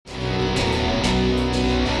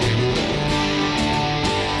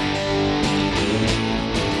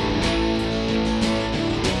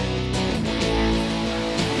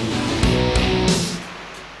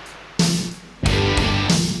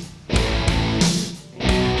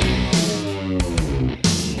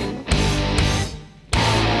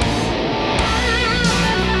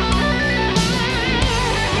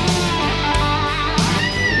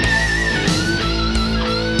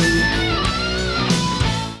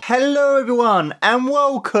Hello everyone and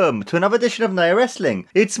welcome to another edition of Naya Wrestling.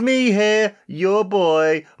 It's me here, your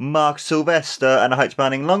boy, Mark Sylvester, and I hope you're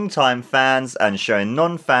finding long-time fans and showing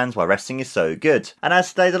non-fans why wrestling is so good. And as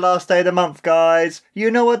today's the last day of the month, guys,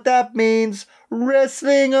 you know what that means.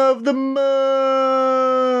 Wrestling of the month!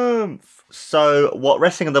 So what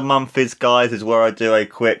Wrestling of the Month is, guys, is where I do a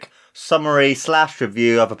quick summary /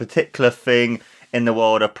 review of a particular thing in the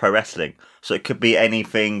world of pro wrestling. So it could be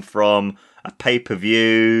anything from a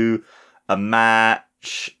pay-per-view, a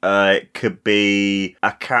match, it could be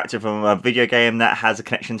a character from a video game that has a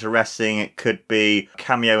connection to wrestling, it could be a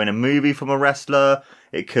cameo in a movie from a wrestler,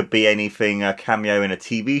 it could be anything, a cameo in a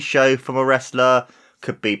TV show from a wrestler,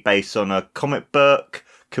 could be based on a comic book,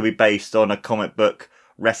 could be based on a comic book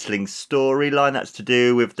wrestling storyline that's to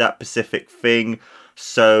do with that specific thing.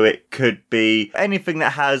 So it could be anything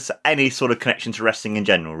that has any sort of connection to wrestling in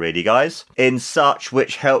general, really, guys. In such,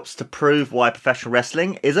 which helps to prove why professional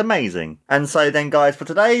wrestling is amazing. And so then, guys, for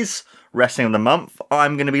today's Wrestling of the Month,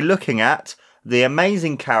 I'm going to be looking at the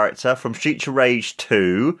amazing character from Streets of Rage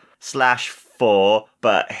 2/4,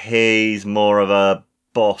 but he's more of a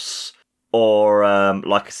boss or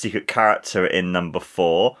like a secret character in number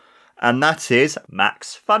 4. And that is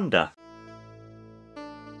Max Thunder.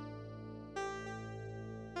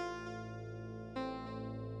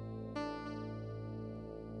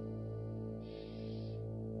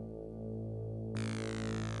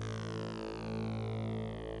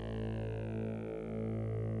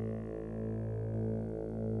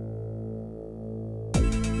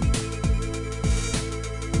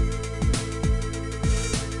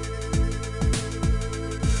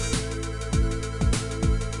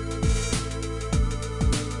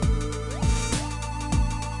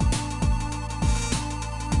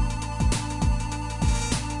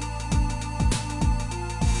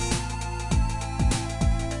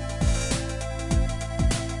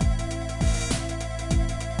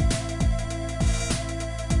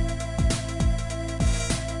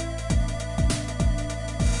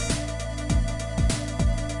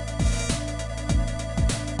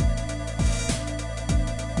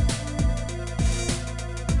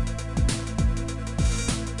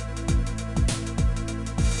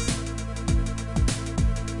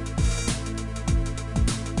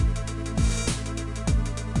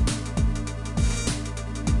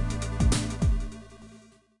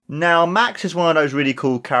 Now, Max is one of those really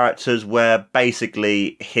cool characters where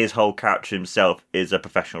basically his whole character himself is a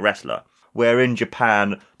professional wrestler. Where in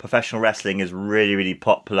Japan, professional wrestling is really, really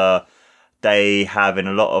popular. They have in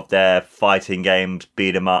a lot of their fighting games,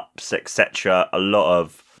 beat 'em ups, etc., a lot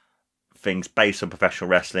of things based on professional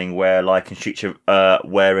wrestling. Where, like in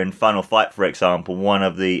where in Final Fight, for example, one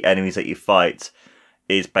of the enemies that you fight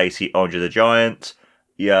is basically Andre the Giant.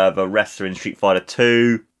 You have a wrestler in Street Fighter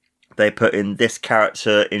 2. They put in this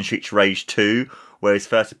character in Streets of Rage 2, where his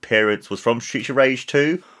first appearance was from Streets of Rage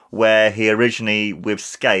 2, where he originally, with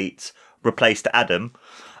Skate, replaced Adam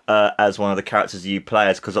as one of the characters you play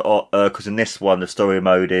as, because in this one, the story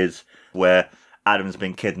mode is where Adam's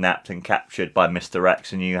been kidnapped and captured by Mr.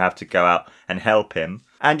 X, and you have to go out and help him.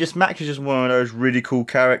 And just Max is just one of those really cool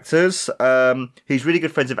characters. He's really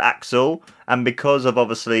good friends with Axel, and because of,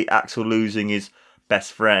 obviously, Axel losing his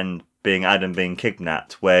best friend, being Adam being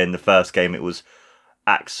kidnapped, where in the first game it was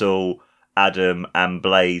Axel, Adam and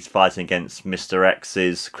Blaze fighting against Mr.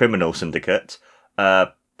 X's criminal syndicate,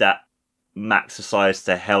 that Max decides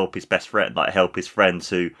to help his best friend, help his friend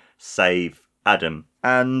to save Adam.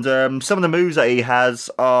 And some of the moves that he has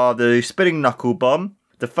are the spinning knuckle bomb,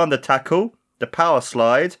 the thunder tackle, the power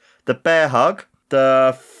slide, the bear hug,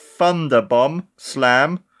 the thunder bomb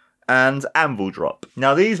slam, and anvil drop.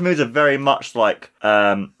 Now these moves are very much like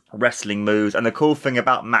wrestling moves, and the cool thing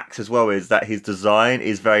about Max as well is that his design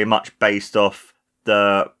is very much based off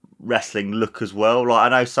the wrestling look as well. Like, I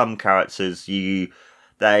know some characters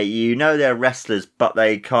they're wrestlers, but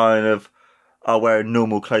they kind of are wearing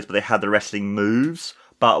normal clothes, but they have the wrestling moves.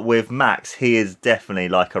 But with Max, he is definitely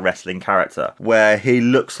like a wrestling character, where he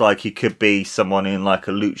looks like he could be someone in like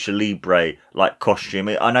a lucha libre like costume.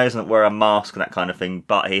 I know he doesn't wear a mask and that kind of thing,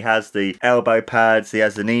 but he has the elbow pads, he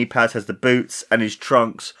has the knee pads, has the boots, and his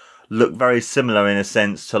trunks look very similar in a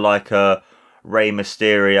sense to like a Rey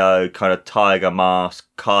Mysterio kind of tiger mask,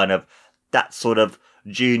 kind of that sort of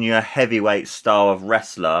junior heavyweight style of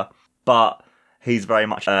wrestler, but he's very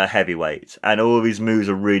much a heavyweight, and all of his moves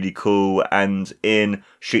are really cool. And in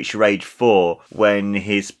Streets of Rage 4, when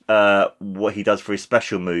his what he does for his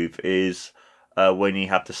special move is when you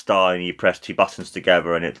have the star and you press 2 buttons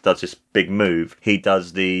together and it does this big move, he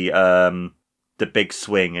does the big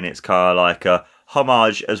swing, and it's kind of like a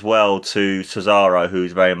homage as well to Cesaro,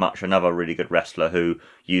 who's very much another really good wrestler who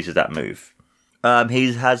uses that move.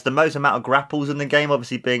 He has the most amount of grapples in the game,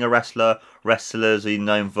 obviously being a wrestler. Wrestlers are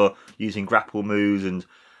known for using grapple moves and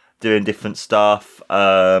doing different stuff.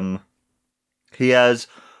 He has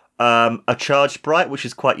a charge sprite, which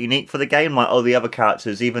is quite unique for the game. Like all the other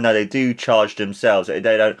characters, even though they do charge themselves, they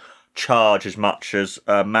don't charge as much as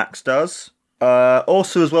Max does.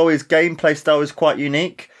 Also, as well, his gameplay style is quite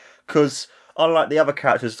unique, because unlike the other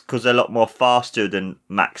characters, because they're a lot more faster than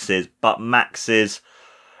Max is, but Max is,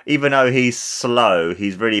 even though he's slow,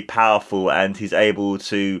 he's really powerful, and he's able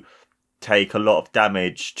to take a lot of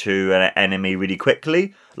damage to an enemy really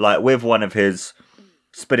quickly. Like with one of his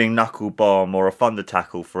spinning knuckle bomb or a thunder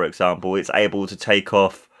tackle, for example, it's able to take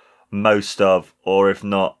off most of, or if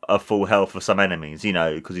not a full health of some enemies,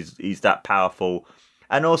 because he's that powerful.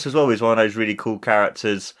 And also as well, he's one of those really cool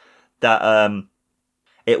characters that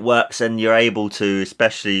it works, and you're able to,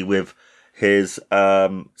 especially with his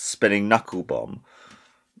spinning knuckle bomb,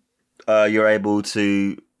 you're able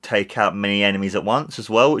to take out many enemies at once as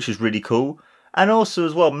well, which is really cool. And also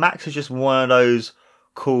as well, Max is just one of those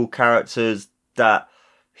cool characters that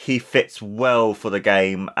he fits well for the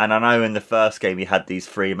game. And I know in the first game he had these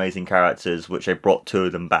 3 amazing characters, which they brought 2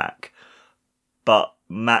 of them back. But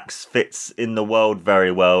Max fits in the world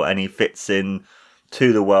very well, and he fits in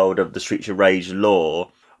to the world of the Streets of Rage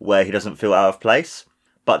lore, where he doesn't feel out of place.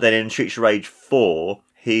 But then in Streets of Rage 4,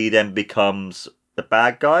 he then becomes the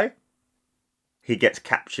bad guy. He gets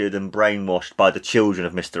captured and brainwashed by the children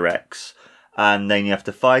of Mr. X, and then you have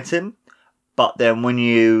to fight him. But then when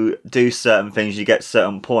you do certain things, you get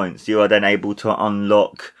certain points. You are then able to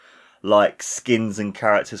unlock like skins and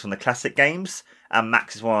characters from the classic games. And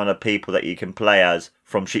Max is one of the people that you can play as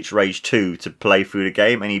from Streets of Rage 2 to play through the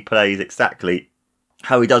game. And he plays exactly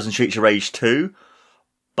how he does in Streets of Rage 2.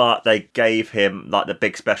 But they gave him like the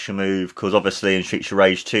big special move, because obviously in Streets of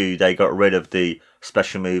Rage 2 they got rid of the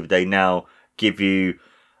special move. They now give you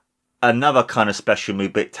another kind of special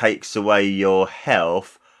move, but it takes away your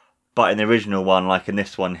health. But in the original one, like in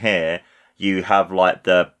this one here, you have like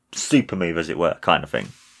the super move, as it were, kind of thing.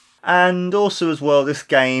 And also as well, this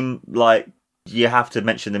game, like, you have to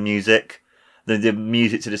mention the music. The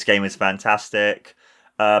music to this game is fantastic.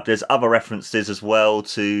 There's other references as well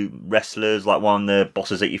to wrestlers, like one of the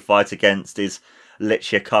bosses that you fight against is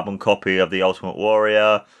literally a carbon copy of the Ultimate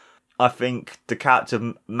Warrior. I think the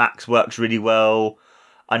character Max works really well.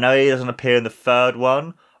 I know he doesn't appear in the 3rd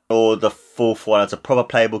one or the 4th one as a proper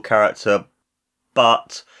playable character,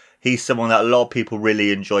 but he's someone that a lot of people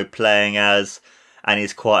really enjoy playing as, and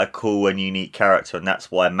he's quite a cool and unique character, and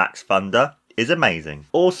that's why Max Thunder is amazing.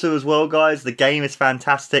 Also as well, guys, the game is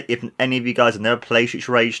fantastic. If any of you guys have never played Streets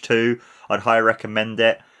of Rage 2, I'd highly recommend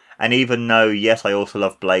it. And even though, yes, I also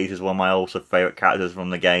love Blaze, is one of my also favourite characters from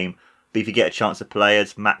the game, but if you get a chance to play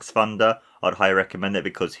as Max Thunder, I'd highly recommend it,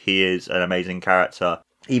 because he is an amazing character.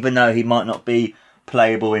 Even though he might not be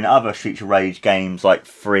playable in other Streets of Rage games, like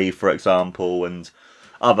 3, for example, and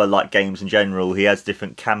other like games in general, he has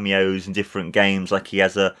different cameos in different games. Like he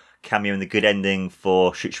has a cameo in the Good Ending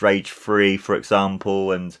for Streets of Rage 3, for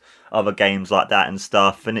example, and other games like that and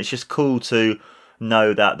stuff. And it's just cool to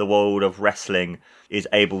know that the world of wrestling is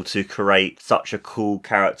able to create such a cool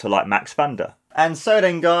character like Max Thunder. And so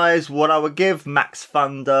then, guys, what I would give Max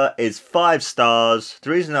Thunder is 5 stars. The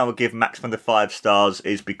reason I would give Max Thunder 5 stars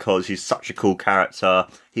is because he's such a cool character.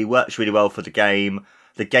 He works really well for the game.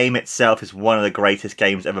 The game itself is one of the greatest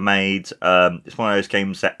games ever made. It's one of those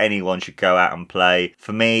games that anyone should go out and play.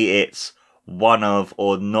 For me, it's one of,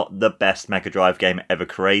 or not the best Mega Drive game ever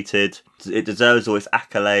created. It deserves all its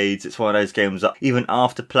accolades. It's one of those games that even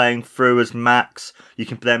after playing through as Max, you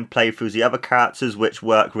can then play through the other characters, which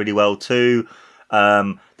work really well too.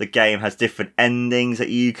 The game has different endings that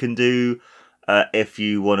you can do. If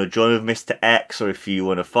you want to join with Mr. X, or if you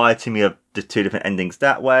want to fight him, you have the 2 different endings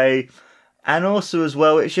that way. And also as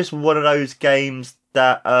well, it's just one of those games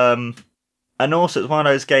that and also it's one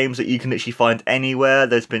of those games that you can literally find anywhere.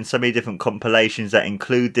 There's been so many different compilations that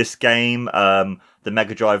include this game. The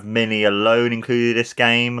Mega Drive Mini alone included this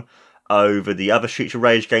game over the other Streets of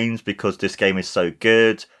Rage games, because this game is so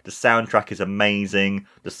good. The soundtrack is amazing.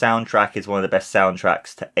 The soundtrack is one of the best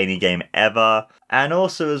soundtracks to any game ever. And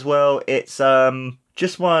also as well, it's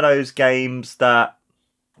just one of those games that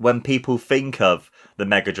when people think of the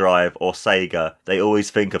Mega Drive or Sega, they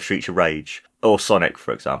always think of Streets of Rage. Or Sonic,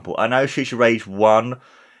 for example. I know Streets of Rage 1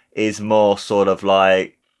 is more sort of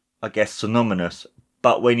like, I guess, synonymous.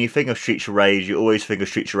 But when you think of Streets of Rage, you always think of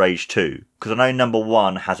Streets of Rage 2. Because I know number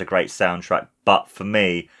 1 has a great soundtrack, but for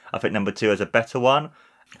me, I think number 2 has a better one.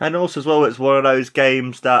 And also as well, it's one of those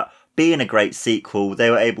games that being a great sequel, they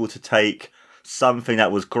were able to take something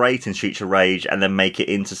that was great in Streets of Rage and then make it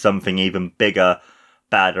into something even bigger,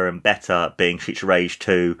 badder and better, being Streets of Rage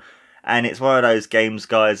 2. And it's one of those games,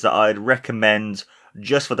 guys, that I'd recommend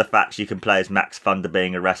just for the fact you can play as Max Thunder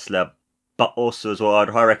being a wrestler, but also as well, I'd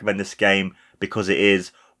highly recommend this game because it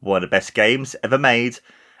is one of the best games ever made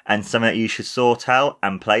and something that you should sort out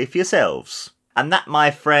and play for yourselves. And that, my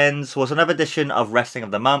friends, was another edition of Wrestling of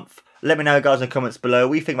the Month. Let me know, guys, in the comments below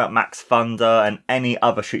what you think about Max Thunder and any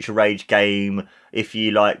other Streets of Rage game. If you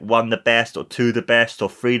like 1 the best, or 2 the best, or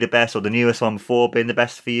 3 the best, or the newest one 4 being the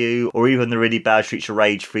best for you, or even the really bad Streets of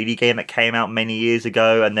Rage 3D game that came out many years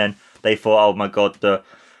ago and then they thought, oh my god, the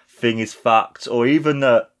thing is fucked, or even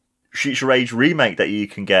the Streets of Rage remake that you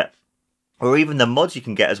can get, or even the mods you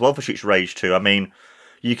can get as well for Streets of Rage 2. I mean,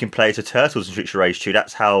 you can play as the Turtles in Streets of Rage 2.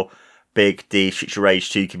 That's how big the Streets of Rage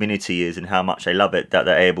 2 community is and how much they love it, that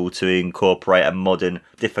they're able to incorporate and modern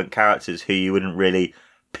different characters who you wouldn't really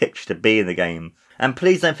pitch to be in the game. And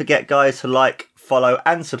please don't forget, guys, to like, follow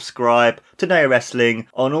and subscribe to No Wrestling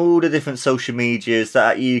on all the different social medias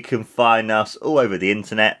that you can find us all over the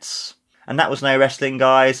internet. And that was No Wrestling,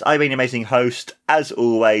 guys. I've been an amazing host, as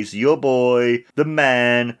always, your boy, the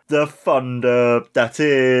man, the thunder, that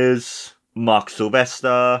is Mark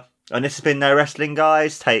Sylvester. And this has been No Wrestling,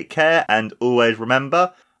 guys. Take care and always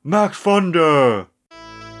remember, Max Thunder!